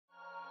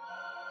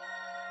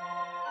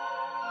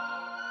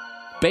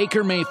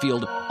Baker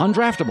Mayfield,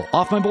 undraftable,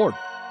 off my board.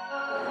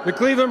 The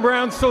Cleveland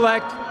Browns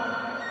select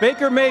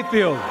Baker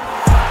Mayfield. What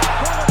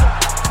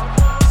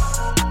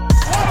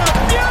a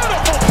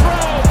beautiful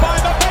throw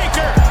by the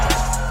Baker!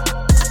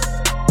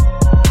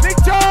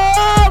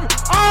 Nichom!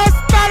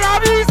 Hasta la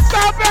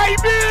vista,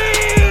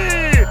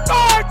 baby!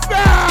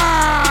 Touchdown!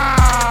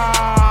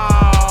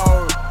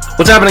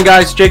 What's happening,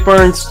 guys? Jake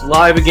Burns,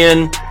 live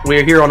again.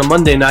 We're here on a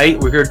Monday night.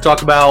 We're here to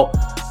talk about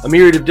a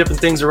myriad of different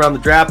things around the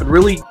draft, and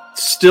really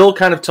still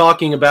kind of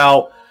talking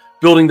about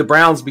building the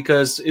Browns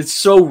because it's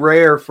so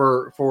rare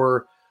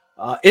for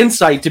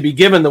insight to be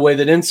given the way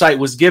that insight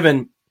was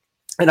given.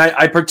 And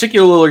I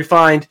particularly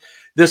find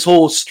this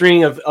whole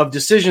string of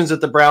decisions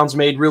that the Browns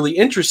made really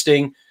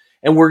interesting.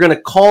 And we're going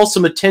to call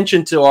some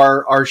attention to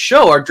our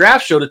show, our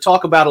draft show, to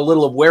talk about a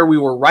little of where we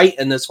were right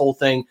in this whole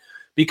thing.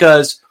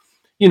 Because,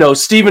 you know,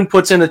 Steven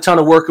puts in a ton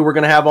of work who we're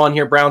going to have on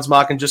here,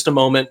 BrownsMock, in just a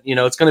moment. You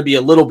know, it's going to be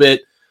a little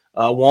bit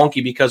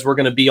wonky because we're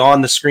going to be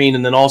on the screen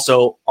and then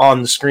also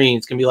on the screen.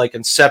 It's going to be like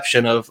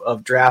inception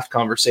of draft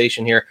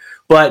conversation here.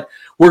 But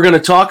we're going to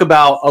talk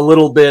about a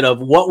little bit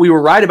of what we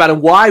were right about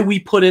and why we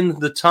put in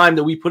the time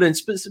that we put in,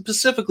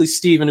 specifically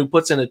Steven, who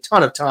puts in a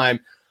ton of time,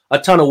 a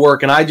ton of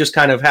work, and I just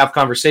kind of have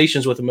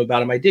conversations with him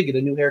about him. I did get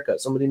a new haircut.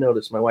 Somebody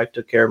noticed. My wife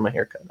took care of my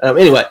haircut.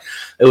 Anyway,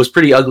 it was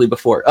pretty ugly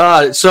before.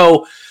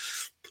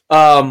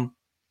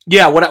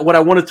 Yeah, what I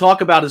want to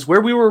talk about is where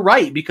we were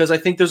right, because I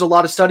think there's a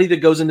lot of study that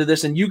goes into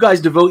this, and you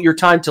guys devote your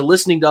time to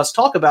listening to us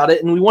talk about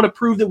it, and we want to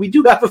prove that we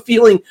do have a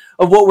feeling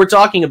of what we're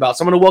talking about.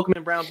 So I'm going to welcome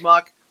in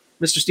BrownsMock,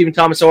 Mr. Stephen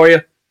Thomas. How are you?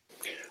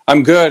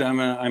 I'm good.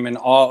 I'm in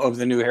awe of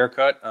the new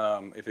haircut.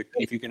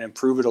 If you can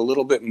improve it a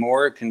little bit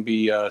more, it can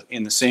be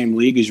in the same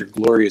league as your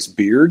glorious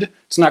beard.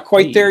 It's not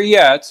quite there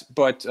yet,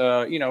 but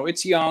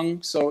it's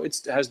young, so it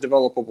has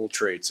developable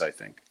traits, I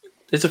think.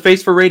 It's a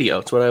face for radio.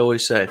 It's what I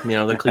always say. You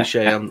know, the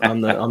cliche. I'm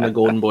the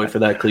golden boy for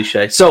that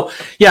cliche. So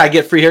yeah, I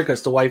get free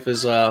haircuts. The wife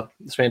is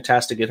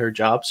fantastic at her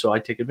job, so I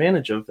take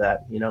advantage of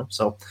that. You know,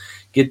 so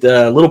get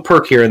a little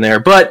perk here and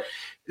there. But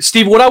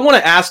Steve, what I want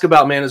to ask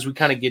about, man, as we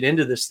kind of get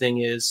into this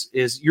thing is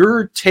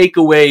your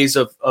takeaways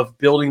of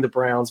building the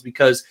Browns,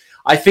 because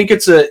I think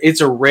it's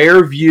a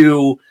rare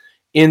view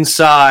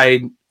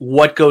inside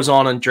what goes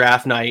on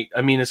draft night.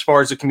 I mean, as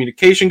far as the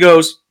communication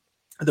goes,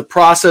 the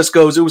process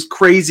goes, it was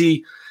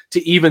crazy to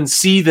even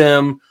see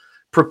them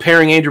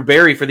preparing Andrew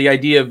Berry for the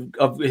idea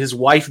of his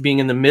wife being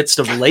in the midst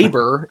of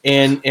labor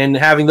and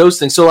having those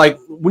things. So, like,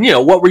 you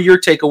know, what were your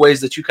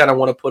takeaways that you kind of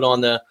want to put on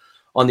the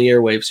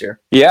airwaves here?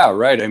 Yeah,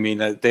 right. I mean,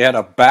 they had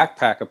a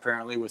backpack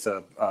apparently with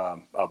a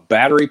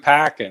battery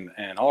pack and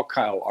all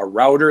kind of a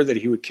router that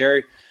he would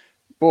carry.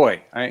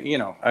 Boy, I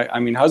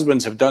mean,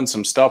 husbands have done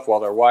some stuff while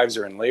their wives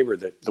are in labor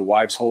that the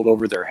wives hold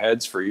over their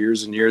heads for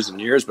years and years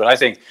and years. But I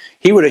think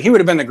he would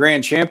have been the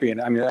grand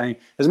champion. I mean,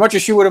 as much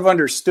as she would have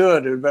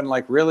understood, it would have been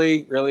like,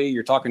 really,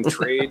 you're talking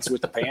trades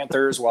with the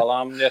Panthers while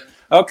I'm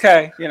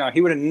okay. You know,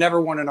 he would have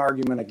never won an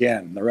argument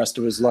again the rest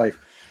of his life.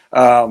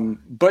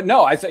 But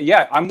no,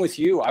 I'm with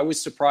you. I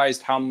was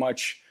surprised how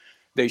much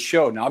they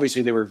showed. Now,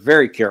 obviously, they were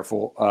very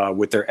careful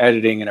with their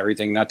editing and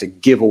everything, not to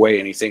give away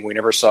anything. We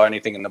never saw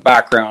anything in the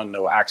background,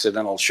 no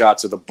accidental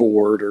shots of the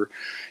board or,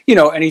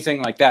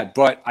 anything like that.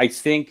 But I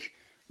think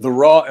the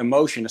raw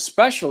emotion,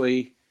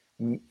 especially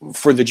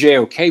for the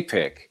JOK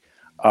pick,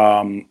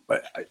 I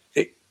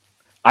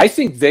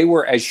think they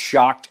were as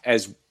shocked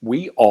as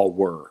we all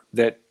were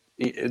that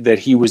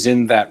he was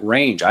in that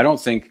range. I don't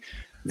think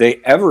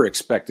they ever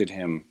expected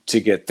him to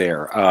get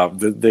there.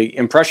 The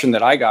impression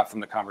that I got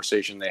from the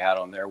conversation they had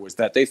on there was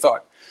that they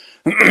thought,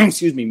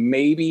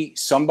 maybe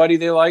somebody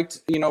they liked,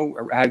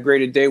 had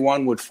graded day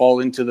one would fall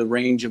into the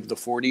range of the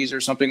 40s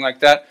or something like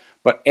that.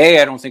 But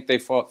A, I don't think they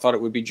thought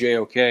it would be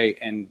JOK.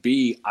 And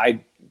B, I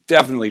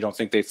definitely don't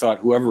think they thought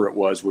whoever it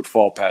was would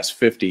fall past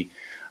 50.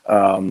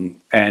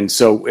 And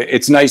so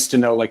it's nice to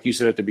know, like you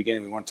said at the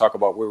beginning, we want to talk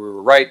about where we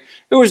were right.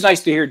 It was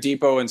nice to hear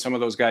Depot and some of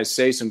those guys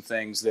say some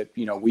things that,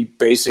 we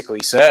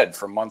basically said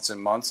for months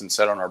and months and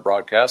said on our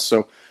broadcast.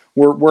 So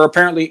we're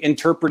apparently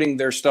interpreting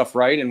their stuff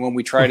right. And when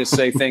we try to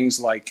say things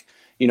like,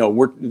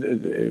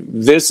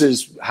 this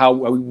is how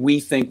we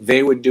think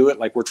they would do it,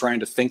 like we're trying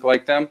to think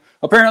like them,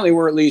 apparently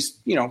we're at least,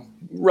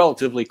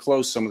 relatively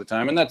close some of the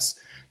time. And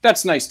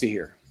that's nice to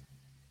hear.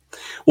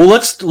 Well,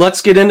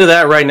 let's get into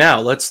that right now.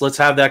 Let's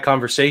have that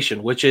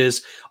conversation, which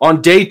is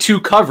on day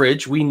 2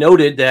 coverage, we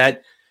noted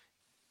that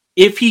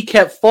if he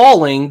kept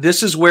falling,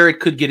 this is where it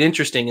could get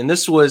interesting. And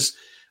this was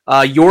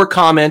your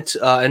comment.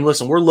 And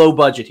listen, we're low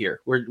budget here.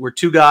 We're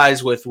two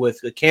guys with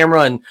a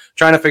camera and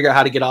trying to figure out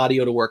how to get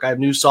audio to work. I have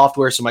new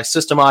software, so my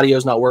system audio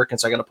is not working.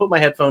 So I got to put my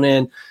headphone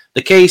in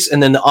the case,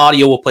 and then the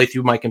audio will play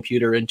through my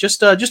computer. And just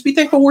be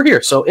thankful we're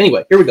here. So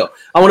anyway, here we go.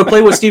 I want to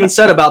play what Steven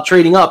said about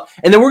trading up,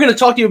 and then we're going to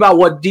talk to you about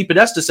what Dee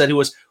Podesta said, who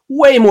was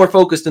way more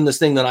focused in this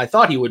thing than I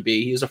thought he would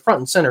be. He was a front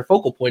and center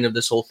focal point of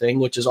this whole thing,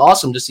 which is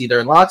awesome to see there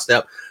in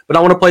lockstep. But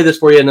I want to play this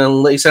for you, and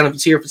then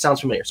see if it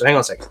sounds familiar. So hang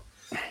on a second.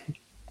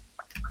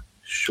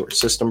 Short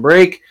system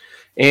break,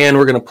 and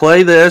we're going to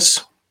play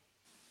this.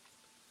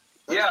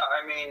 Yeah,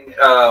 I mean,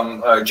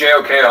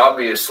 JOK,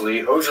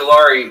 obviously.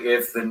 Ojulari,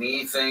 if the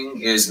knee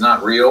thing is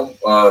not real,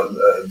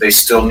 they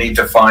still need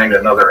to find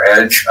another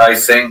edge, I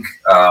think.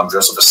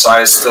 Joseph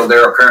Asai is still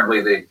there.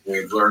 Apparently,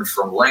 we've learned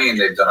from Lane,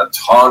 they've done a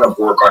ton of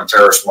work on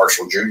Terrace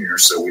Marshall Jr.,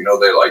 so we know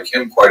they like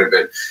him quite a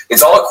bit.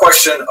 It's all a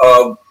question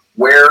of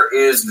where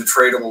is the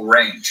tradable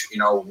range? You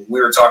know,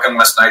 we were talking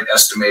last night,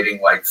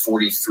 estimating like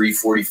 43,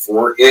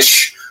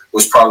 44-ish.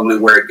 Was probably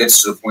where it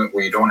gets to the point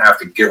where you don't have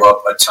to give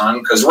up a ton.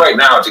 Because right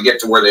now, to get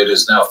to where it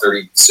is now,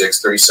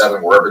 36,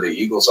 37, wherever the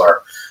Eagles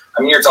are,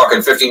 I mean, you're talking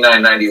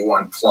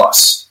 59.91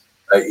 plus,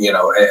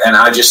 and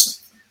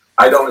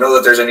I don't know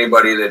that there's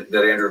anybody that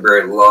Andrew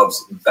Berry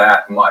loves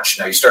that much.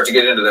 Now, you start to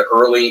get into the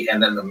early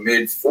and then the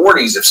mid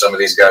 40s if some of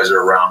these guys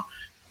are around.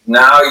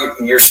 Now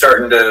you're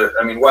starting to,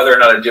 I mean, whether or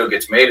not a deal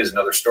gets made is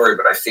another story,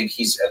 but I think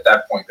he's at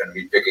that point going to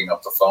be picking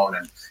up the phone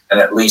and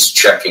at least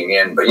checking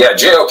in. But yeah,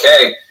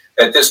 JOK,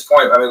 at this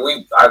point, I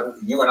mean,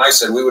 you and I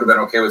said we would have been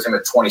okay with him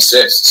at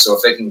 26. So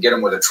if they can get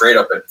him with a trade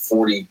up at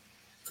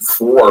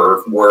 44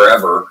 or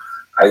wherever,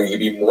 you'd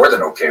be more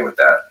than okay with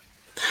that.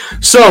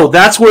 So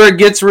that's where it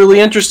gets really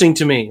interesting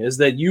to me, is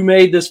that you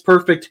made this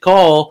perfect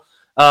call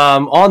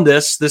on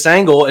this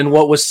angle, and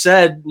what was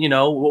said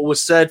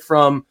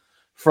from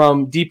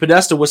D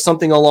Podesta was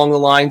something along the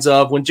lines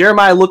of, when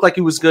Jeremiah looked like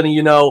he was going to,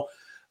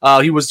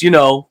 he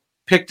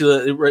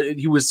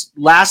was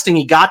lasting.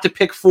 He got to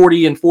pick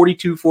 40 and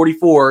 42,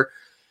 44.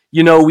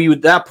 We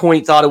at that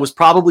point thought it was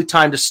probably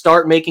time to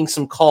start making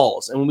some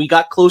calls. And when we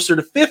got closer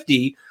to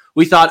 50,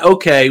 we thought,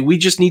 okay, we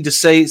just need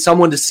to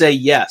someone to say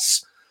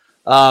yes.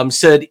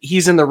 Said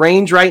he's in the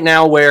range right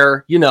now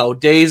where,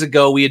 days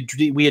ago we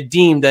had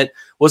deemed that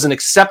was an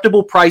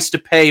acceptable price to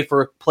pay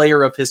for a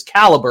player of his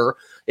caliber.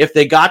 If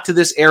they got to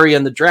this area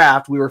in the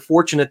draft, we were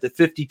fortunate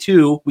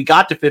that we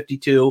got to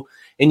 52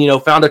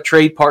 and, found a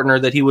trade partner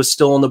that he was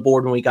still on the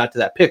board when we got to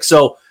that pick.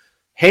 So,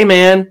 hey,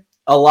 man,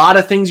 a lot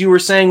of things you were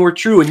saying were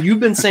true. And you've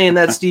been saying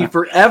that, Steve,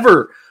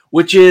 forever,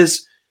 which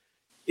is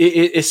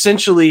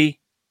essentially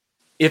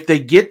if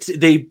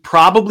they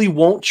probably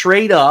won't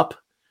trade up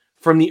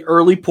from the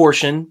early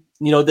portion.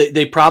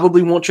 They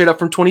probably won't trade up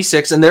from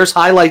 26. And there's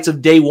highlights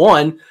of day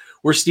one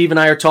where Steve and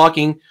I are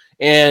talking.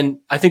 And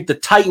I think the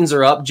Titans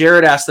are up.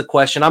 Jared asked the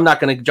question. I'm not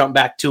going to jump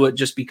back to it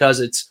just because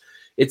it's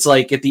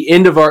like at the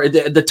end of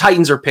the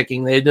Titans are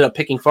picking. They ended up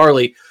picking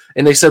Farley.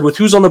 And they said, with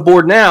who's on the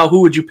board now, who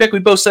would you pick? We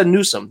both said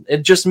Newsome.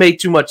 It just made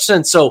too much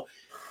sense. So,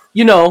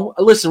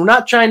 listen, we're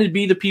not trying to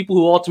be the people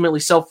who ultimately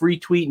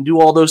self-retweet and do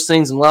all those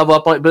things and love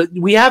up on it, but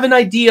we have an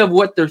idea of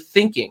what they're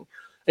thinking.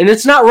 And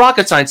it's not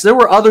rocket science. There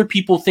were other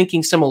people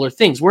thinking similar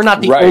things. We're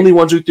not the only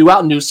ones who threw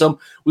out Newsome.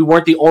 We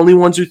weren't the only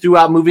ones who threw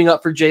out moving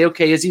up for JOK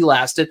as he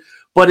lasted.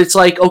 But it's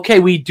like, okay,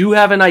 we do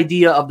have an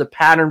idea of the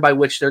pattern by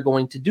which they're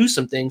going to do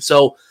something.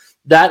 So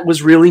that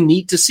was really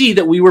neat to see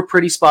that we were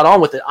pretty spot on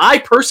with it. I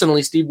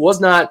personally, Steve, was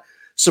not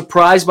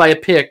surprised by a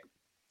pick.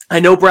 I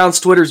know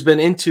Brown's Twitter's been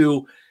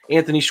into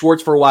Anthony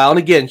Schwartz for a while. And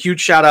again, huge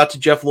shout out to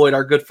Jeff Lloyd,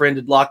 our good friend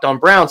at Locked On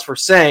Browns, for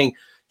saying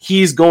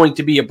he's going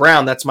to be a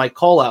Brown. That's my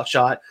call-out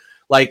shot.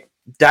 Like,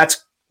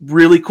 that's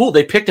really cool.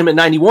 They picked him at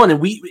 91, and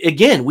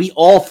we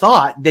all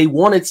thought they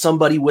wanted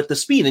somebody with the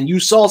speed. And you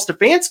saw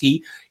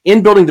Stefanski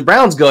in Building the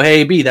Browns go,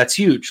 hey, B, that's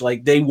huge.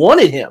 Like, they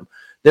wanted him.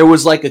 There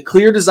was like a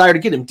clear desire to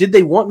get him. Did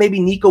they want maybe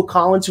Nico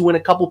Collins, who went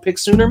a couple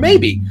picks sooner?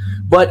 Maybe.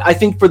 But I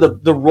think for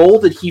the role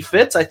that he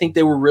fits, I think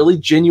they were really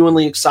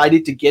genuinely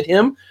excited to get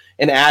him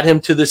and add him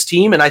to this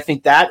team. And I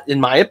think that, in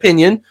my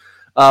opinion,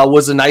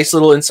 was a nice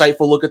little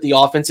insightful look at the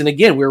offense. And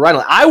again, we were right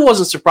on. I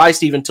wasn't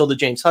surprised even until the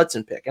James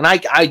Hudson pick. And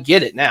I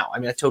get it now. I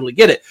mean, I totally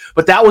get it.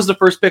 But that was the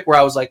first pick where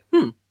I was like,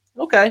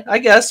 okay, I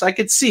guess I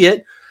could see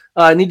it.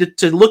 I needed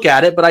to look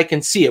at it, but I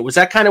can see it. Was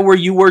that kind of where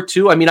you were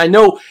too? I mean, I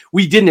know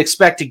we didn't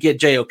expect to get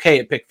JOK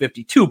at pick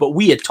 52, but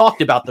we had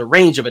talked about the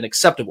range of an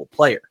acceptable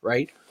player,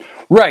 right?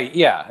 Right,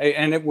 yeah.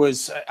 And it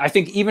was, I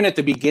think even at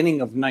the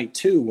beginning of night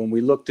two, when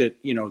we looked at,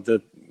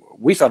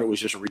 we thought it was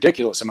just a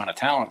ridiculous amount of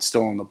talent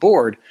still on the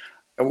board.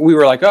 We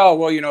were like, oh,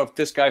 well, if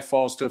this guy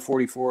falls to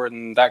 44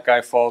 and that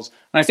guy falls.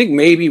 And I think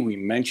maybe we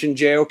mentioned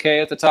JOK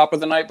at the top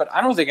of the night, but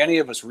I don't think any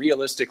of us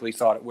realistically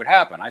thought it would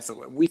happen.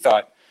 We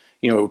thought,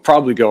 it would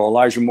probably go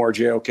Elijah Moore,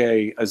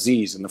 JOK,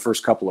 Aziz in the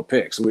first couple of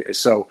picks.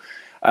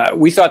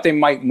 We thought they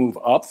might move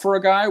up for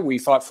a guy. We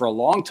thought for a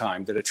long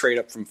time that a trade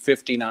up from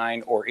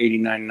 59 or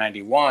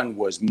 89.91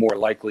 was more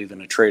likely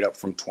than a trade up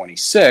from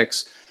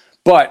 26.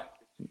 But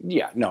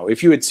yeah, no,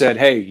 if you had said,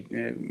 hey,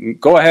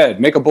 go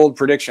ahead, make a bold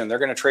prediction, they're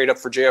going to trade up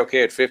for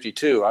JOK at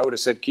 52, I would have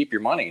said, keep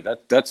your money.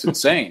 That's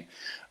insane.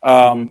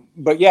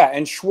 But yeah,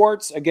 and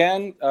Schwartz,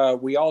 again,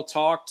 we all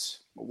talked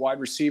wide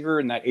receiver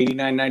in that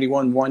 89,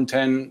 91,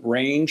 110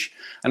 range.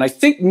 And I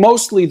think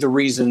mostly the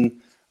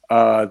reason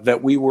that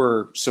we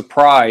were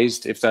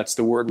surprised, if that's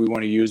the word we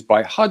want to use,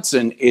 by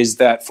Hudson is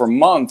that for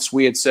months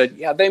we had said,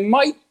 yeah, they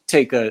might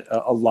take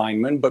a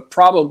lineman, but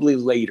probably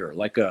later,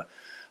 like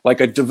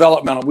a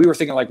developmental. We were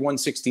thinking like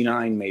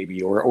 169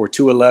 maybe, or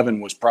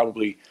 211 was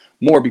probably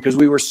more, because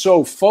we were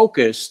so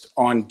focused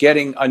on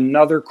getting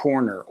another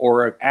corner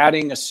or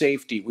adding a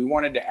safety. We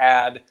wanted to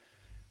add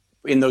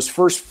in those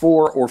first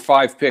 4 or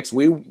 5 picks,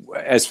 we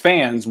as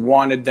fans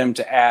wanted them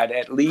to add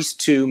at least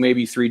 2,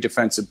 maybe 3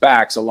 defensive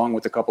backs along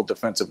with a couple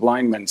defensive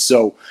linemen.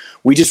 So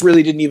we just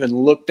really didn't even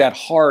look that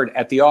hard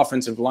at the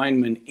offensive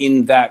linemen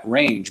in that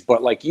range.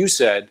 But like you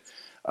said,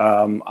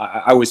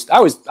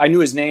 I knew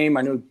his name.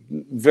 I knew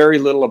very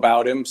little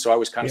about him, so I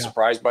was kind of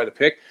surprised by the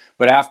pick.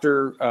 But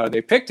after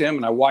they picked him,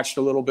 and I watched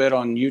a little bit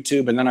on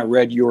YouTube, and then I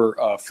read your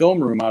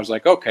film room, I was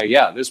like, okay,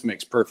 yeah, this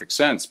makes perfect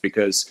sense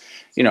because,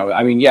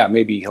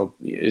 maybe he'll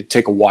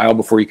take a while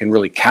before you can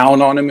really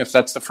count on him, if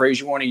that's the phrase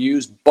you want to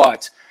use.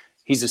 But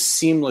he's a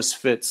seamless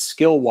fit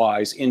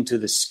skill-wise into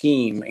the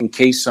scheme in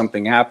case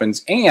something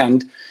happens.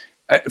 And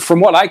from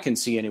what I can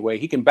see anyway,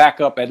 he can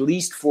back up at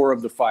least 4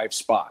 of the 5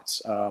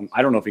 spots.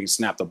 I don't know if he can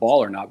snap the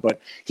ball or not,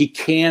 but he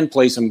can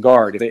play some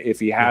guard if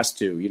he has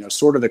to,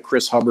 sort of the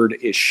Chris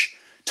Hubbard-ish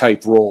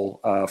type role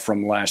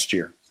from last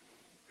year.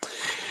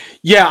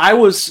 Yeah, I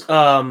was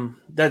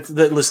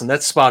listen,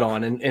 that's spot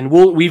on. And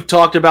we've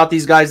talked about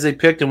these guys they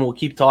picked, and we'll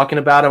keep talking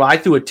about them. I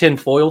threw a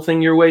tinfoil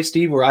thing your way,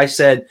 Steve, where I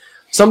said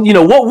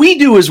what we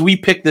do is we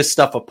pick this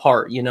stuff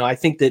apart. I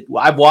think that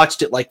I've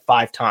watched it like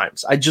 5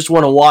 times. I just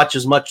want to watch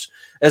as much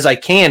as I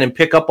can and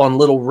pick up on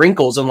little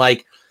wrinkles. And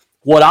like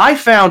what I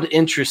found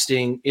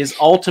interesting is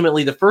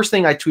ultimately the first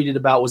thing I tweeted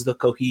about was the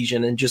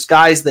cohesion and just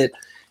guys that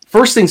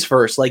first things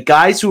first, like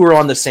guys who are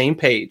on the same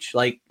page,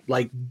 like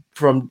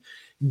from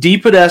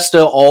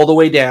DePodesta all the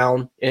way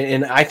down.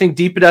 And I think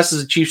DePodesta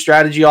is a chief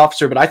strategy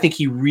officer, but I think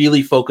he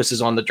really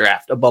focuses on the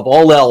draft. Above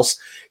all else,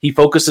 he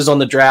focuses on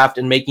the draft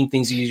and making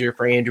things easier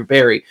for Andrew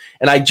Berry.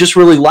 And I just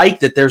really like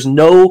that there's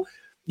no,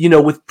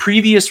 with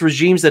previous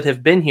regimes that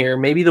have been here,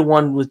 maybe the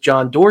one with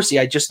John Dorsey,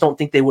 I just don't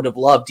think they would have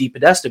loved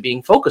DePodesta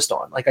being focused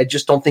on. Like, I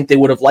just don't think they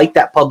would have liked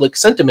that public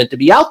sentiment to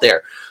be out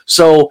there.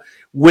 So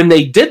when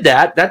they did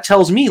that, that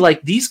tells me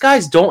like these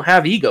guys don't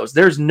have egos.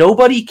 There's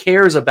nobody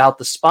cares about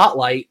the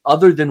spotlight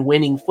other than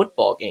winning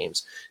football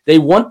games. They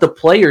want the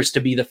players to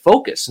be the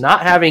focus,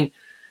 not having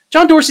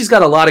John Dorsey's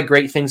got a lot of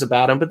great things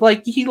about him, but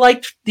like he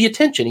liked the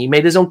attention. He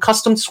made his own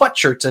custom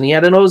sweatshirts and he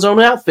had his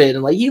own outfit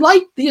and like he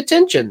liked the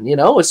attention,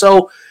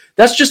 So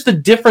that's just the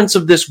difference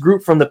of this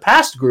group from the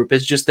past group.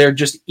 Is just they're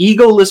just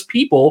egoless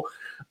people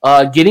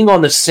getting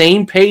on the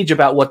same page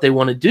about what they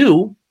want to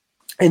do.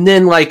 And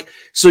then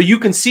so you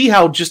can see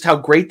how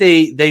great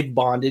they've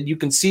bonded. You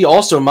can see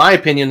also, my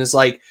opinion is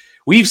like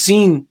we've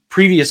seen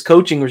previous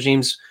coaching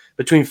regimes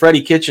between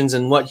Freddie Kitchens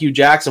and what Hugh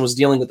Jackson was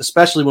dealing with,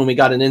 especially when we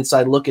got an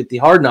inside look at the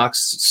Hard Knocks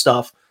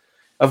stuff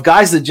of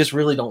guys that just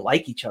really don't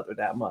like each other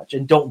that much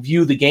and don't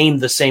view the game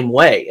the same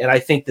way. And I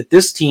think that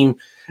this team,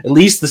 at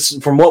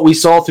least from what we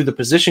saw through the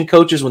position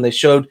coaches, when they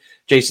showed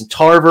Jason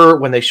Tarver,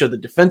 when they showed the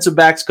defensive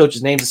backs coach,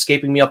 his name's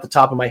escaping me off the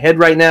top of my head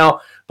right now,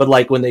 but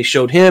like when they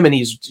showed him and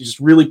he's just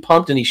really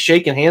pumped and he's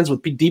shaking hands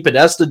with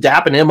DePodesta,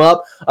 dapping him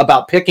up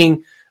about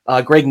picking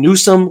Greg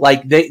Newsome,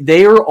 like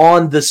they are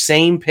on the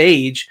same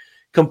page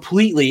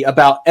completely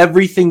about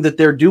everything that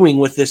they're doing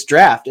with this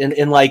draft.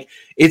 And like,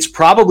 it's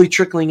probably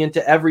trickling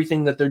into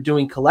everything that they're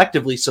doing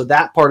collectively. So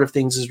that part of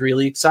things is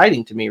really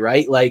exciting to me,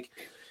 right? Like,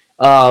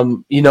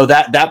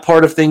 that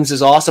part of things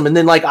is awesome. And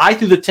then like, I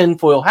threw the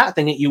tinfoil hat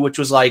thing at you, which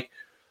was like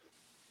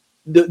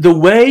the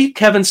way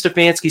Kevin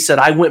Stefanski said,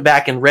 I went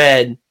back and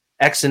read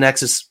X and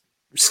X's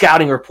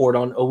scouting report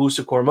on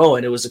Owusu Kormoa,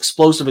 and it was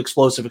explosive.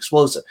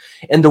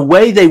 And the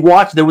way they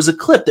watched, there was a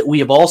clip that we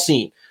have all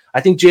seen. I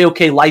think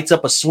JOK lights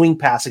up a swing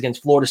pass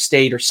against Florida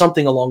State or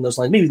something along those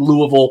lines. Maybe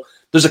Louisville.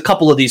 There's a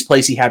couple of these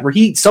plays he had where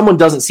someone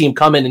doesn't see him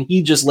coming and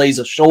he just lays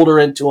a shoulder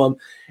into him.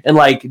 And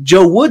like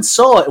Joe Woods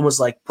saw it and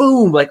was like,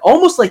 boom, like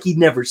almost like he'd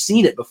never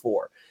seen it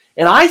before.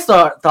 And I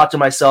thought to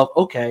myself,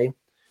 okay,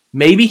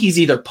 maybe he's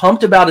either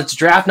pumped about it's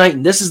draft night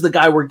and this is the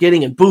guy we're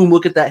getting and boom,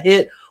 look at that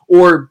hit.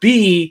 Or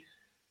B,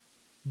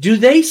 do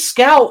they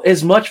scout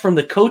as much from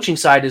the coaching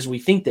side as we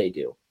think they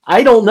do?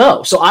 I don't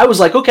know. So I was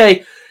like,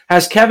 okay,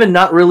 has Kevin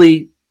not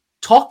really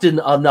talked to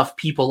enough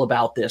people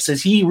about this?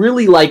 Is he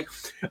really like,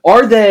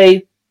 are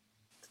they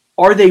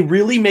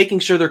really making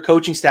sure their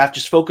coaching staff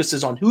just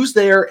focuses on who's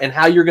there and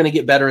how you're going to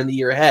get better in the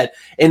year ahead?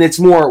 And it's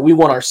more, we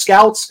want our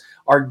scouts,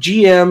 our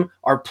GM,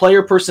 our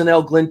player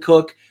personnel, Glenn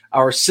Cook,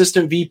 our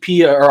assistant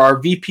VP or our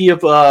VP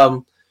of,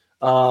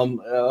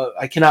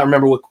 I cannot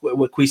remember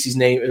what Queesy's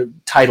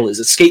title is.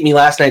 It escaped me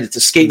last night. It's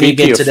escaped me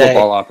again today.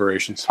 Football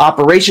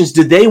operations.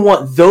 Do they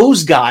want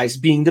those guys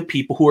being the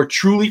people who are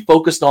truly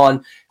focused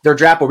on their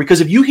draft board?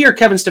 Because if you hear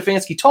Kevin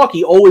Stefanski talk,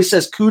 he always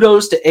says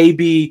kudos to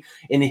AB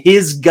and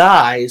his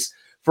guys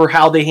for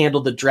how they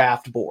handle the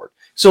draft board.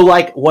 So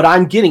like what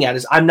I'm getting at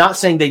is I'm not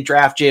saying they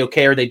draft JOK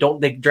or they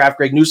draft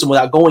Greg Newsome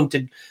without going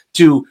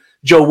to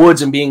Joe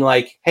Woods and being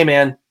like, hey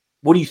man,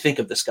 what do you think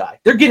of this guy?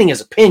 They're getting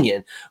his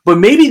opinion, but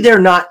maybe they're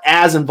not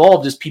as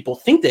involved as people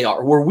think they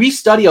are. Where we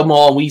study them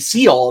all and we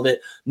see all of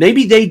it,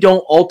 maybe they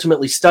don't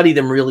ultimately study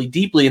them really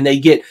deeply and they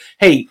get,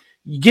 hey,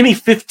 give me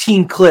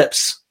 15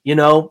 clips,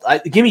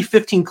 give me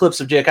 15 clips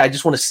of JK. I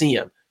just want to see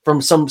him. from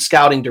some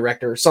scouting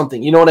director or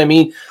something. You know what I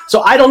mean?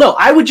 So I don't know.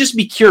 I would just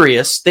be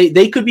curious.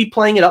 They could be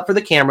playing it up for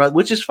the camera,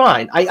 which is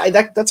fine.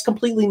 That's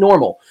completely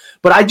normal.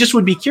 But I just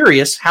would be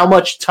curious how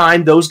much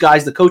time those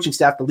guys, the coaching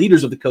staff, the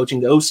leaders of the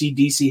coaching, the OC,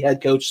 DC,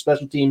 head coach,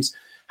 special teams,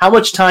 how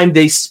much time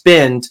they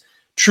spend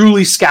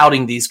truly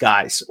scouting these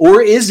guys.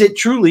 Or is it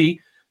truly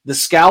the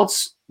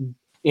scouts,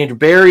 Andrew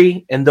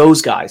Berry, and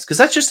those guys? Because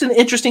that's just an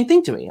interesting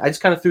thing to me. I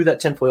just kind of threw that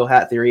tinfoil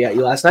hat theory at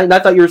you last night, and I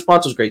thought your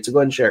response was great, so go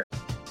ahead and share.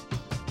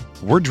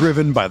 We're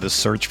driven by the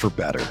search for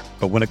better.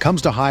 But when it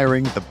comes to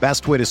hiring, the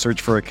best way to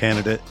search for a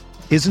candidate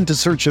isn't to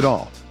search at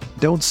all.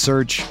 Don't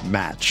search,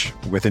 match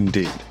with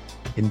Indeed.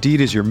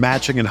 Indeed is your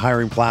matching and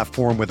hiring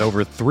platform with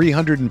over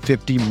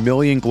 350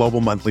 million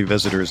global monthly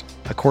visitors,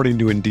 according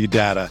to Indeed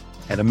data,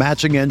 and a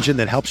matching engine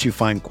that helps you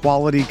find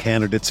quality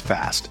candidates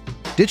fast.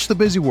 Ditch the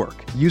busy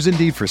work. Use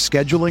Indeed for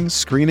scheduling,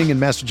 screening,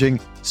 and messaging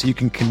so you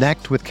can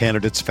connect with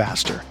candidates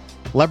faster.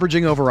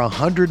 Leveraging over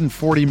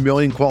 140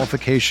 million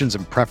qualifications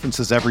and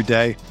preferences every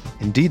day,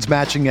 Indeed's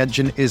matching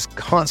engine is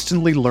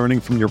constantly learning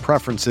from your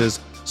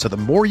preferences, so the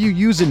more you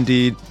use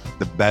Indeed,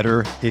 the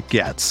better it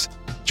gets.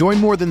 Join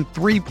more than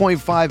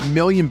 3.5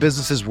 million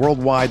businesses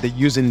worldwide that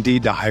use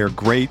Indeed to hire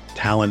great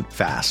talent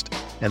fast.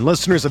 And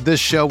listeners of this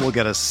show will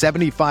get a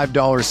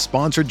 $75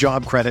 sponsored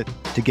job credit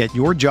to get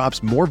your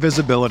jobs more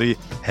visibility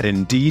at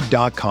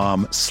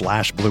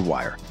Indeed.com/Blue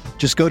Wire.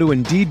 Just go to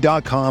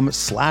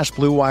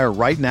Indeed.com/Blue Wire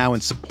right now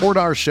and support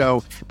our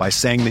show by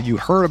saying that you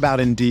heard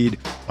about Indeed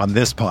on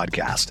this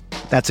podcast.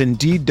 That's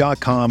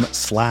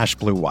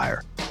Indeed.com/Blue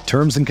Wire.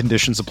 Terms and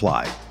conditions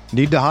apply.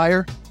 Need to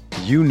hire?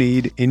 You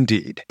need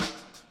Indeed.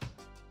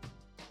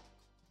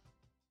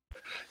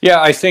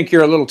 Yeah, I think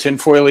you're a little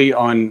tinfoily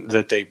on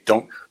that they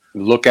don't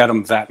look at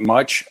them that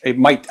much. It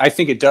might, I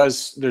think it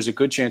does. There's a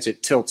good chance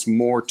it tilts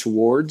more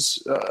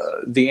towards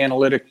the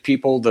analytic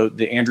people,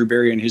 the Andrew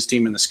Berry and his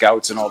team and the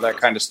scouts and all that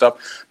kind of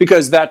stuff,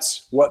 because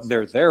that's what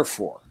they're there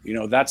for. You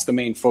know, that's the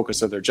main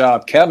focus of their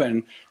job.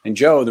 Kevin and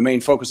Joe, the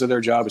main focus of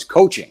their job is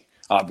coaching,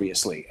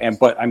 obviously.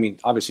 But I mean,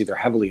 obviously they're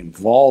heavily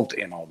involved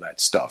in all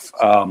that stuff.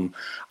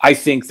 I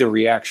think the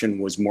reaction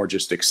was more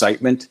just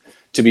excitement,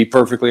 to be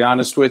perfectly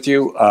honest with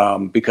you,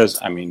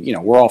 because, I mean, you know,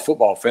 we're all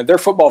football fans. They're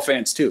football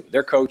fans, too.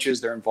 They're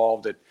coaches. They're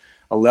involved at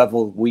a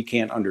level we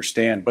can't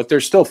understand. But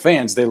they're still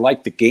fans. They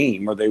like the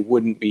game, or they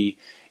wouldn't be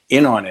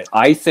in on it.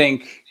 I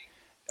think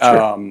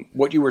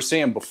what you were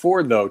saying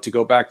before, though, to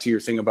go back to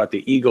your thing about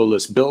the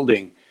egoless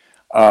building,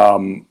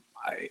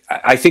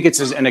 I think it's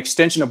an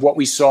extension of what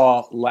we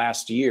saw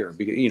last year.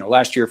 Because, you know,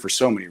 last year, for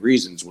so many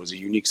reasons, was a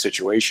unique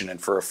situation. And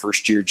for a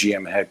first-year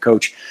GM and head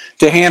coach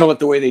to handle it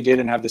the way they did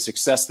and have the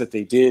success that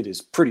they did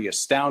is pretty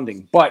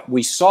astounding. But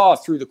we saw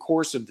through the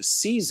course of the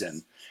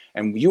season,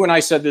 and you and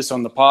I said this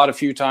on the pod a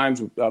few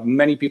times,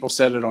 many people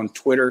said it on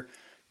Twitter,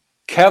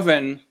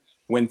 Kevin,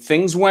 when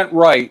things went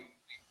right,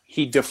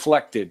 he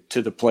deflected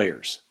to the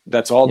players.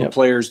 That's all. The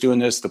players doing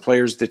this, the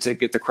players that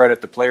get the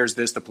credit, the players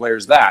this, the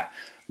players that.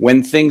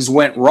 When things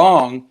went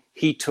wrong,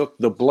 he took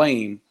the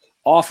blame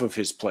off of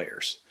his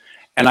players.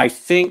 And I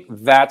think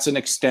that's an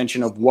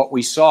extension of what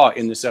we saw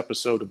in this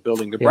episode of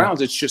Building the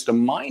Browns. It's just a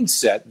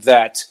mindset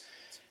that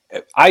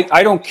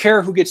I don't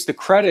care who gets the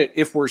credit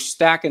if we're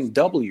stacking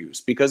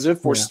W's, because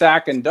if we're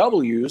stacking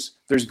W's,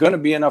 there's going to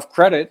be enough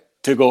credit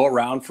to go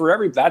around for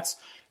everybody.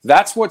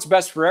 That's what's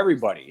best for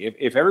everybody.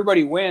 If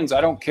everybody wins,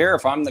 I don't care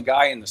if I'm the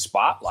guy in the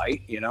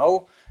spotlight, you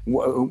know.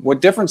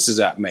 What difference does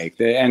that make?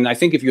 And I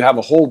think if you have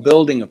a whole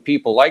building of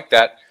people like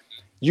that,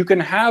 you can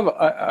have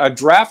a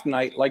draft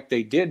night like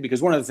they did,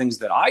 because one of the things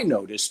that I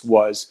noticed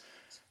was,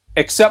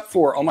 except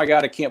for, oh my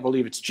God, I can't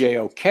believe it's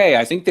JOK,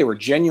 I think they were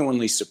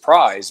genuinely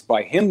surprised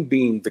by him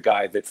being the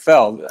guy that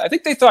fell. I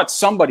think they thought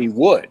somebody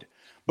would,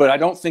 but I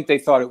don't think they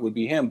thought it would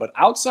be him. But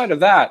outside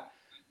of that,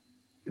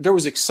 there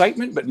was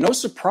excitement, but no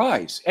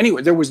surprise.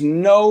 Anyway, there was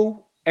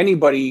no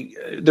anybody,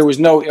 there was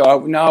no,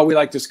 no, we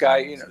like this guy.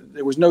 You know,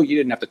 there was no, you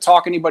didn't have to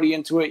talk anybody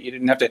into it. You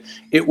didn't have to,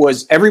 it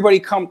was every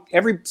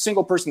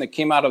single person that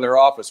came out of their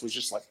office was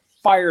just like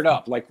fired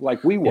up,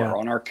 like we were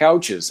on our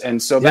couches.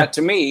 And so that,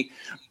 to me,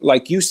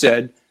 like you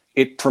said,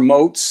 it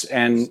promotes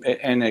and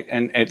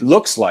it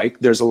looks like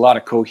there's a lot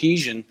of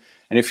cohesion.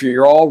 And if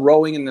you're all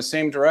rowing in the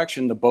same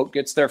direction, the boat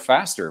gets there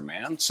faster,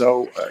 man.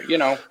 So, you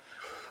know,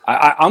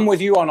 I'm with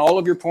you on all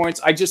of your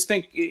points. I just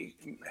think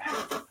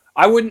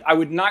I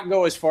would not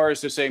go as far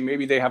as to say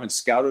maybe they haven't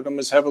scouted them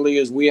as heavily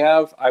as we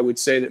have. I would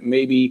say that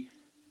maybe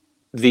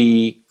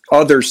the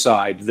other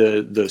side,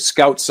 the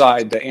scout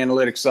side, the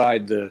analytic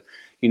side, the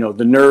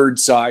nerd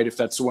side, if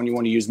that's the one you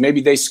want to use,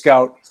 maybe they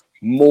scout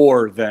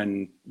more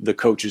than the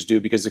coaches do,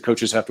 because the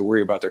coaches have to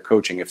worry about their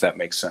coaching, if that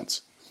makes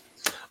sense.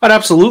 It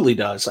absolutely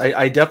does.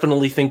 I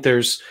definitely think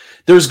there's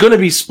going to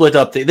be split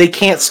up. They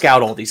can't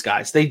scout all these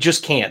guys. They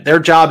just can't. Their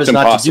job is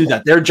not to do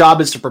that. Their job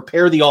is to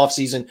prepare the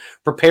offseason,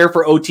 prepare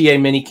for OTA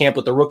minicamp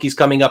with the rookies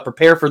coming up,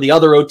 prepare for the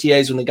other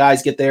OTAs when the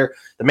guys get there,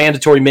 the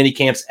mandatory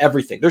minicamps,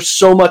 everything. There's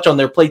so much on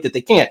their plate that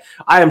they can't.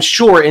 I am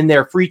sure in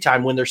their free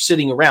time when they're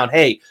sitting around,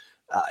 hey,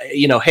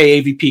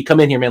 hey, AVP, come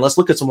in here, man. Let's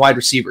look at some wide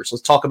receivers.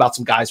 Let's talk about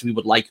some guys we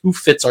would like, who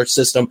fits our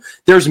system.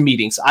 There's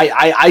meetings.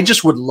 I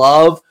just would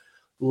love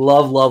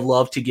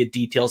to get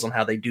details on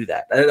how they do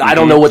that. I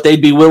don't know what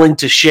they'd be willing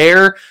to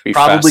share.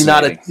 Probably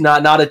not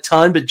a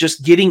ton, but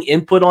just getting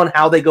input on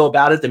how they go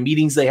about it, the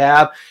meetings they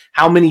have,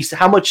 how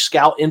much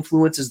scout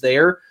influence is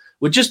there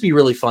would just be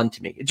really fun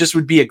to me. It just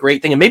would be a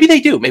great thing. And maybe they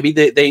do. Maybe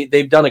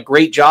they've done a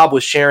great job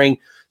with sharing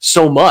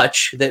so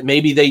much that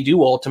maybe they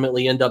do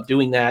ultimately end up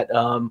doing that,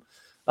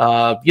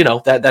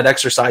 that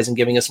exercise and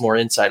giving us more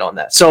insight on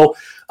that. So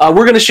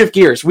we're going to shift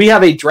gears. We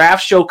have a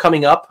draft show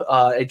coming up,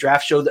 we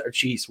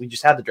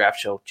just had the draft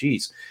show.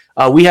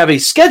 We have a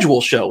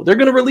schedule show. They're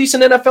going to release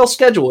an NFL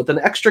schedule with an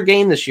extra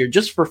game this year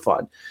just for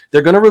fun.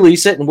 They're going to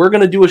release it, and we're going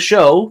to do a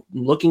show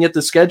looking at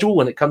the schedule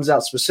when it comes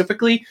out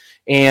specifically,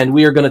 and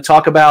we are going to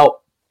talk about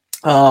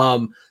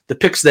the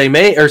picks the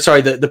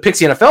picks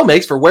the NFL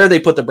makes for where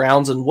they put the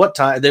Browns and what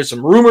time. There's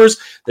some rumors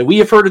that we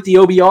have heard at the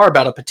OBR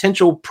about a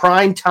potential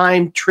prime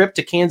time trip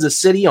to Kansas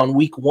City on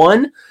week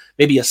 1,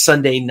 maybe a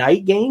Sunday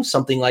night game,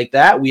 something like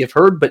that. We have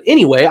heard. But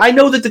anyway, I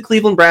know that the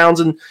Cleveland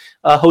Browns and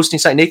hosting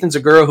site Nathan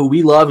Zagura, who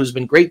we love, who's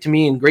been great to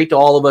me and great to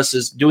all of us,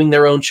 is doing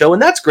their own show.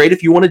 And that's great.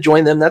 If you want to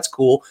join them, that's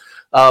cool.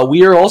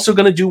 We are also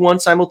going to do one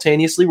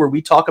simultaneously where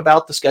we talk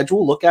about the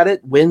schedule, look at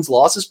it, wins,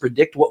 losses,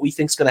 predict what we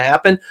think is going to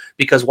happen,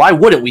 because why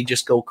wouldn't we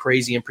just go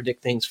crazy and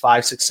predict things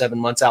 5, 6, 7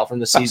 months out from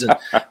the season?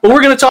 But we're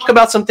going to talk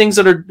about some things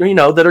that are,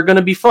 that are going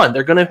to be fun.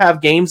 They're going to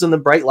have games and the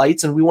bright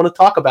lights, and we want to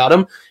talk about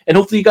them. And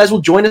hopefully you guys will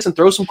join us and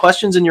throw some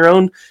questions and your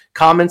own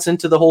comments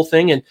into the whole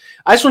thing. And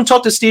I just want to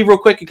talk to Steve real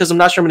quick because I'm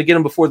not sure I'm going to get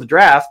him before the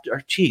draft.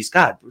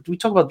 God, we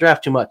talk about the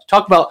draft too much.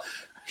 Talk about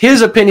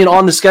his opinion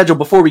on the schedule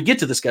before we get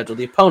to the schedule,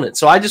 the opponent.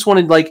 So I just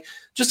wanted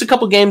just a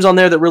couple games on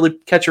there that really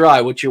catch your eye.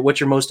 What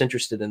you're most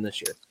interested in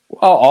this year?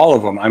 Well, all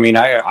of them. I mean,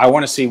 I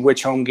want to see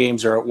which home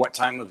games are at what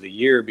time of the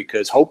year,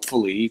 because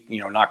hopefully,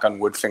 knock on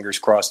wood, fingers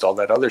crossed, all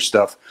that other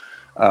stuff,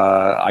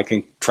 I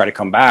can try to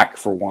come back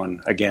for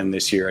one again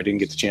this year. I didn't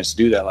get the chance to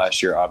do that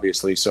last year,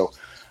 obviously. So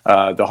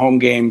the home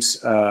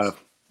games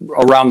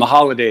around the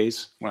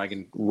holidays, when I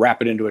can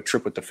wrap it into a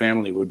trip with the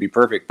family, would be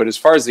perfect. But as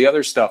far as the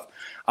other stuff,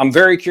 I'm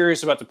very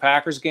curious about the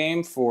Packers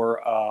game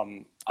for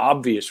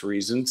obvious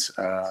reasons.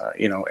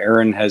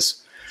 Aaron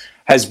has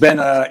been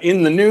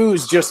in the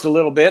news just a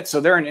little bit, so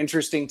they're an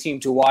interesting team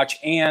to watch.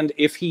 And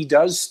if he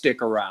does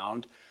stick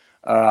around,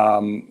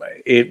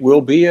 it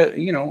will be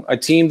a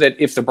team that,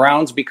 if the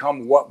Browns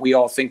become what we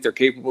all think they're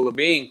capable of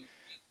being,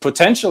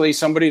 potentially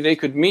somebody they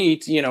could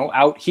meet,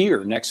 out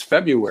here next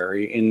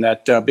February in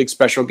that big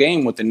special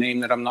game with the name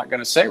that I'm not going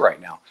to say right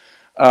now.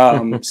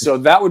 So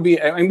that would be,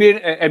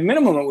 at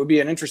minimum, it would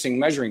be an interesting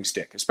measuring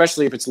stick,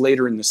 especially if it's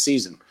later in the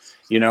season.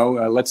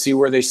 Let's see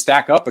where they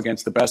stack up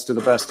against the best of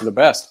the best of the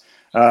best.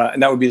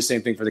 And that would be the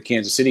same thing for the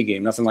Kansas City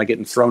game. Nothing like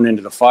getting thrown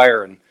into the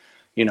fire and,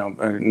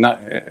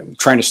 not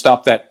trying to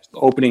stop that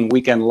opening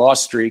weekend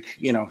loss streak.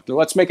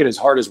 Let's make it as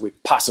hard as we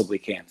possibly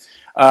can.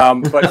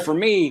 But for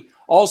me,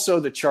 also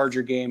the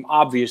Charger game,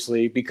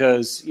 obviously,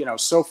 because,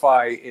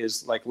 SoFi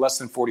is like less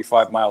than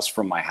 45 miles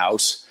from my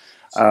house.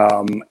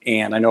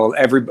 And I know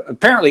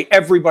apparently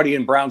everybody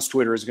in Browns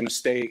Twitter is going to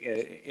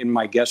stay in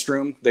my guest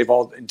room. They've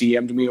all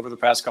DM'd me over the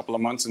past couple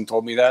of months and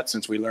told me that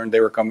since we learned they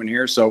were coming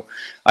here. So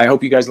I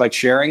hope you guys like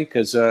sharing,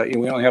 because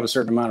we only have a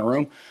certain amount of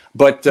room.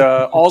 But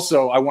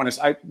also I want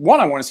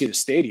to see the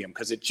stadium,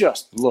 because it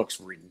just looks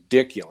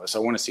ridiculous. I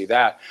want to see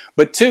that.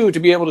 But 2, to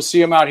be able to see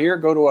them out here,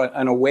 go to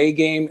an away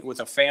game with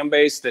a fan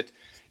base that,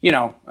 you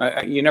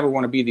never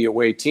want to be the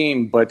away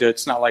team, but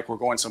it's not like we're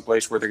going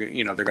someplace where they're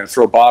going to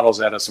throw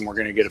bottles at us and we're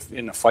going to get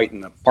in a fight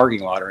in the parking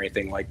lot or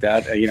anything like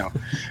that.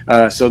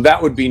 So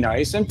that would be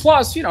nice. And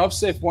plus,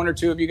 if 1 or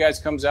 2 of you guys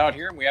comes out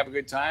here and we have a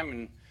good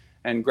time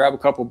and grab a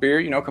couple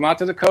beer, come out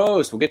to the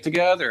coast, we'll get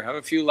together, have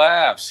a few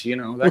laughs,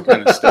 that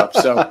kind of stuff.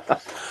 So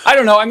I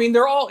don't know. I mean,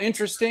 they're all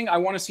interesting. I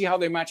want to see how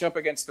they match up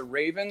against the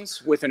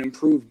Ravens with an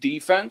improved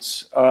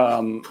defense,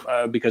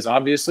 because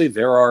obviously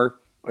there are,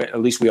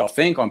 at least we all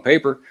think on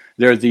paper,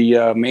 they're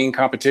the main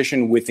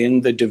competition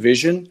within the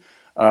division.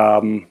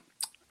 The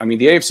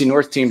AFC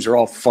North teams are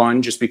all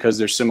fun just because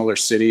they're similar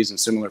cities and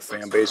similar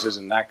fan bases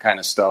and that kind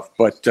of stuff.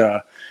 But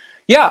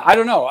I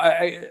don't know.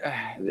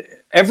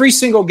 Every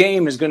single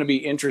game is going to be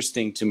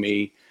interesting to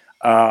me.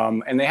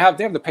 And they have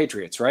the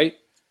Patriots, right?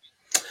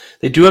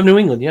 They do have New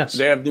England, yes.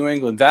 They have New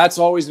England. That's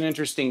always an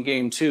interesting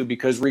game too,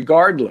 because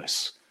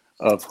regardless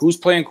of who's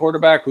playing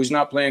quarterback, who's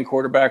not playing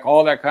quarterback,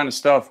 all that kind of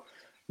stuff,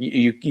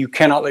 you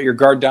cannot let your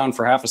guard down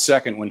for half a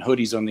second when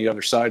Hoodie's on the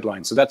other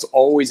sideline. So that's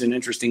always an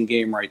interesting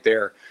game right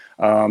there.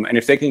 And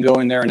if they can go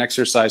in there and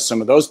exercise some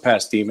of those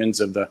past demons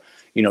of the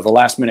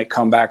last minute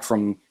comeback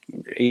from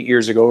 8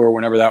 years ago or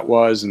whenever that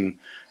was, and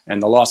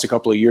the loss a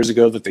couple of years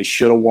ago that they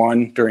should have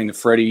won during the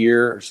Freddie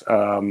years,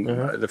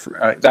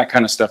 that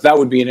kind of stuff, that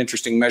would be an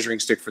interesting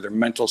measuring stick for their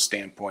mental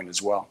standpoint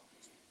as well.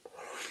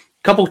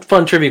 Couple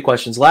fun trivia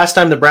questions. Last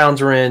time the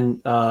Browns were in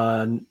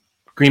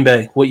Green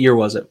Bay, what year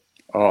was it?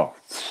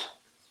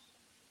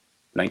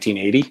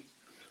 1980.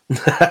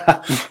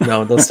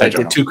 No, don't say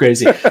it too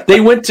crazy. They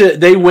went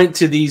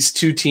to these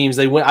two teams.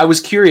 I was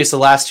curious the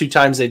last two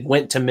times they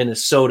went to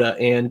Minnesota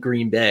and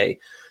Green Bay.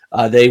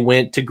 They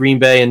went to Green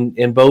Bay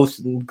and both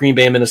Green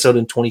Bay and Minnesota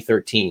in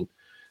 2013.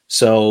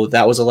 So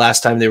that was the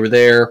last time they were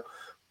there.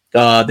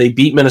 They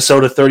beat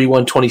Minnesota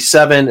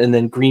 31-27, and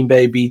then Green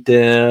Bay beat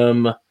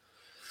them.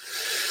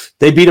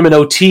 They beat them in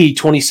OT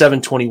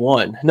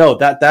 27-21. No,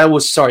 that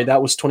was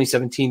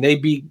 2017. They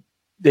beat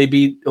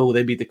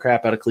the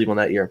crap out of Cleveland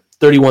that year.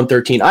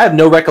 31-13. I have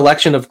no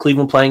recollection of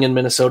Cleveland playing in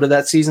Minnesota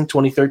that season,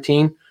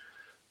 2013.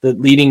 The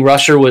leading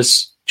rusher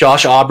was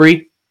Josh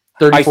Aubrey,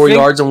 34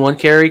 yards on one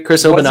carry.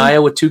 Chris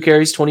Obanaya with 2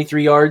 carries,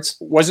 23 yards.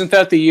 Wasn't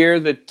that the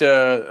year that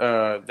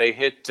they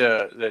hit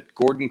that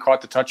Gordon caught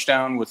the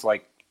touchdown with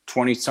like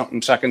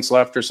 20-something seconds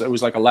left, or so? It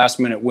was like a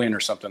last-minute win or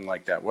something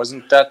like that.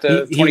 Wasn't that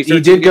the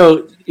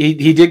 2013?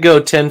 He did go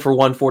 10 for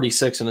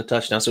 146 and a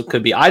touchdown, so it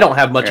could be. I don't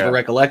have much of a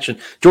recollection.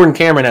 Jordan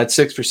Cameron had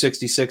 6 for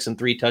 66 and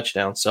 3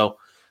 touchdowns, so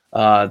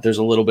there's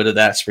a little bit of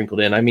that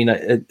sprinkled in. I mean,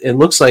 it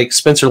looks like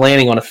Spencer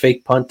Lanning on a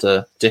fake punt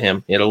to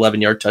him. He had an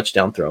 11-yard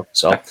touchdown throw.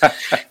 So,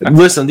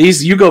 listen,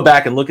 you go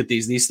back and look at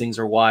these. These things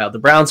are wild. The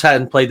Browns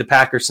hadn't played the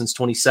Packers since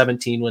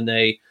 2017 when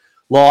they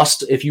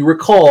lost, if you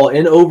recall,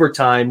 in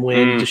overtime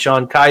when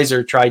DeShone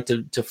Kizer tried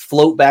to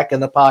float back in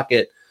the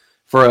pocket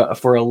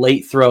for a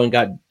late throw and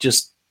got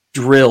just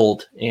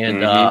drilled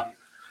and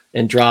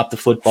dropped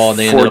the ball. And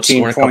they ended up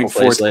scoring a couple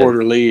plays later.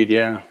 Quarter lead,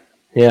 yeah.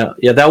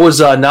 That was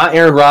not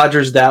Aaron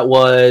Rodgers. That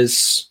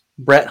was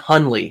Brett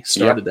Hundley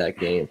started that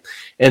game.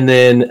 And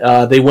then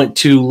they went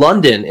to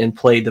London and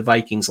played the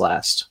Vikings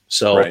last.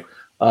 So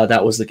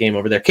that was the game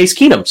over there. Case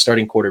Keenum,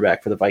 starting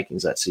quarterback for the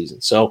Vikings that season.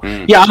 So,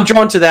 I'm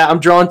drawn to that. I'm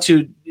drawn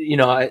to,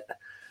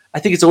 I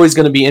think it's always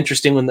going to be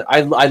interesting when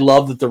I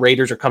love that the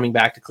Raiders are coming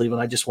back to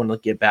Cleveland. I just want to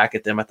get back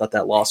at them. I thought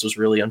that loss was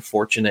really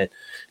unfortunate.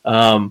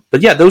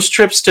 But yeah, those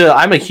trips getting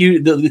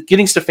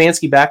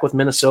Stefanski back with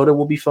Minnesota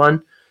will be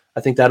fun. I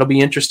think that'll be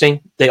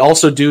interesting. They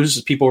also do,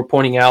 as people were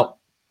pointing out,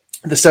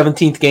 the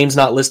 17th game's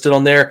not listed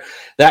on there.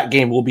 That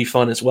game will be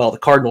fun as well. The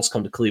Cardinals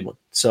come to Cleveland.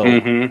 So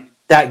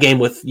that game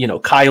with,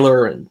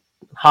 Kyler and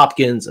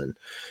Hopkins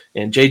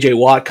and J.J.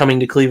 Watt coming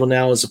to Cleveland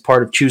now as a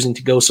part of choosing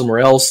to go somewhere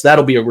else,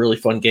 that'll be a really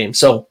fun game.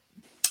 So,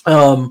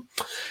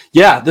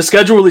 the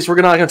schedule release, we're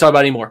not going to talk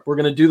about anymore. We're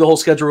going to do the whole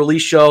schedule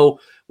release show.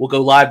 We'll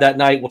go live that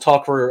night. We'll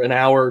talk for an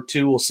hour or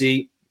two. We'll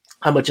see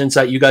how much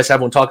insight you guys have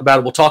when we talk about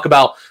it. We'll talk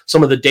about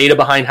some of the data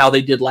behind how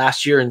they did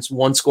last year and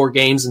one-score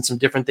games and some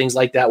different things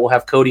like that. We'll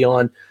have Cody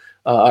on,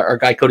 our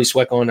guy Cody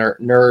Sweck on, our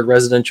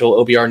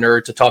residential OBR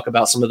nerd, to talk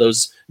about some of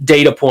those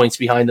data points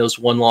behind those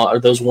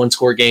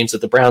one-score games that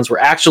the Browns were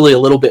actually a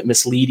little bit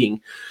misleading.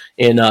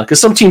 And because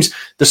some teams,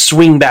 the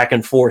swing back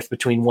and forth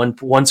between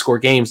one-score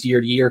games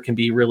year to year can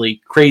be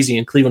really crazy,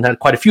 and Cleveland had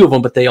quite a few of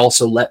them, but they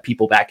also let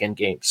people back in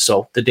games.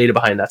 So the data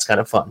behind that's kind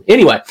of fun.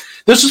 Anyway,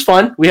 this was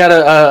fun. We had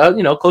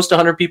close to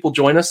 100 people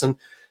join us, and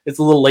it's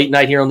a little late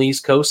night here on the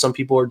East Coast. Some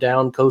people are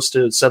down coast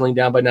to settling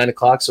down by 9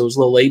 o'clock, so it was a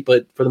little late,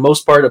 but for the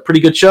most part, a pretty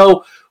good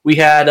show. We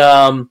had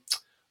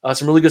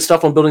some really good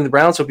stuff on building the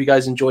Browns. Hope you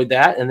guys enjoyed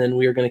that. And then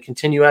we are going to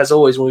continue, as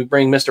always, when we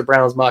bring Mr.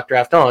 Brown's mock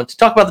draft on to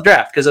talk about the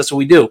draft, because that's what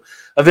we do.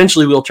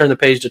 Eventually, we'll turn the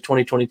page to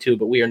 2022,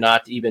 but we are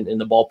not even in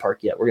the ballpark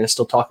yet. We're going to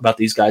still talk about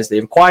these guys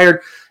they've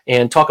acquired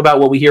and talk about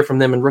what we hear from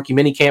them in rookie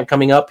minicamp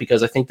coming up,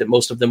 because I think that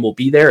most of them will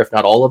be there, if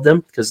not all of them,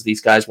 because these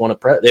guys want to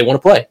play.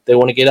 They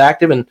want to get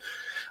active, and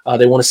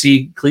they want to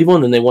see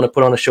Cleveland, and they want to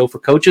put on a show for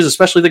coaches,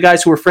 especially the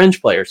guys who are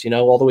fringe players,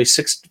 all the way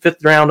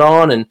 5th round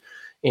on, and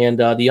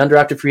the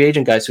undrafted free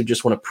agent guys who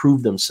just want to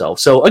prove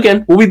themselves. So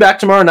again, we'll be back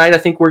tomorrow night. I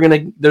think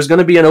there's going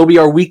to be an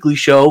OBR weekly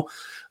show.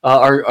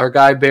 Our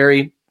guy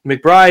Barry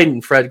McBride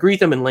and Fred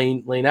Greetham and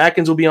Lane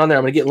Atkins will be on there.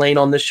 I'm going to get Lane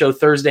on this show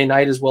Thursday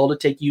night as well to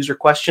take user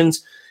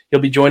questions. He'll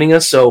be joining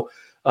us. So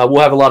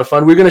we'll have a lot of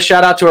fun. We're going to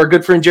shout out to our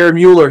good friend Jared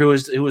Mueller, who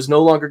is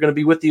no longer going to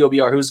be with the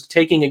OBR, who's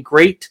taking a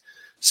great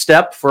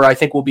step for, I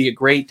think, will be a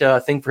great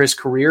thing for his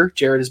career.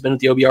 Jared has been with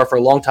the OBR for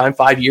a long time,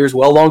 5 years,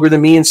 well longer than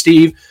me and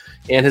Steve,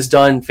 and has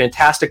done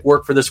fantastic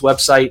work for this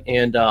website.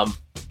 And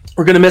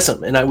we're going to miss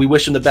him, and we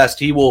wish him the best.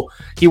 He will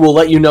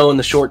let you know in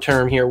the short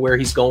term here where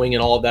he's going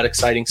and all of that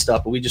exciting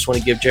stuff. But we just want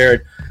to give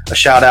Jared a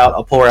shout out.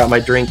 I'll pour out my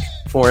drink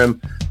for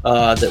him.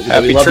 That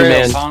we love you,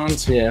 man.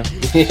 Hans. Yeah.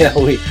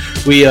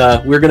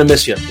 We're going to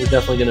miss you. We're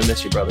definitely going to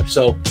miss you, brother.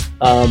 So,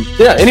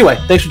 anyway,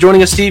 thanks for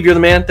joining us, Steve. You're the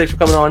man. Thanks for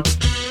coming on.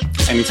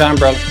 Anytime,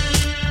 brother.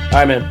 All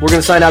right, man. We're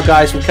going to sign out,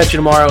 guys. We'll catch you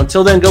tomorrow.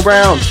 Until then, go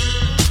Browns.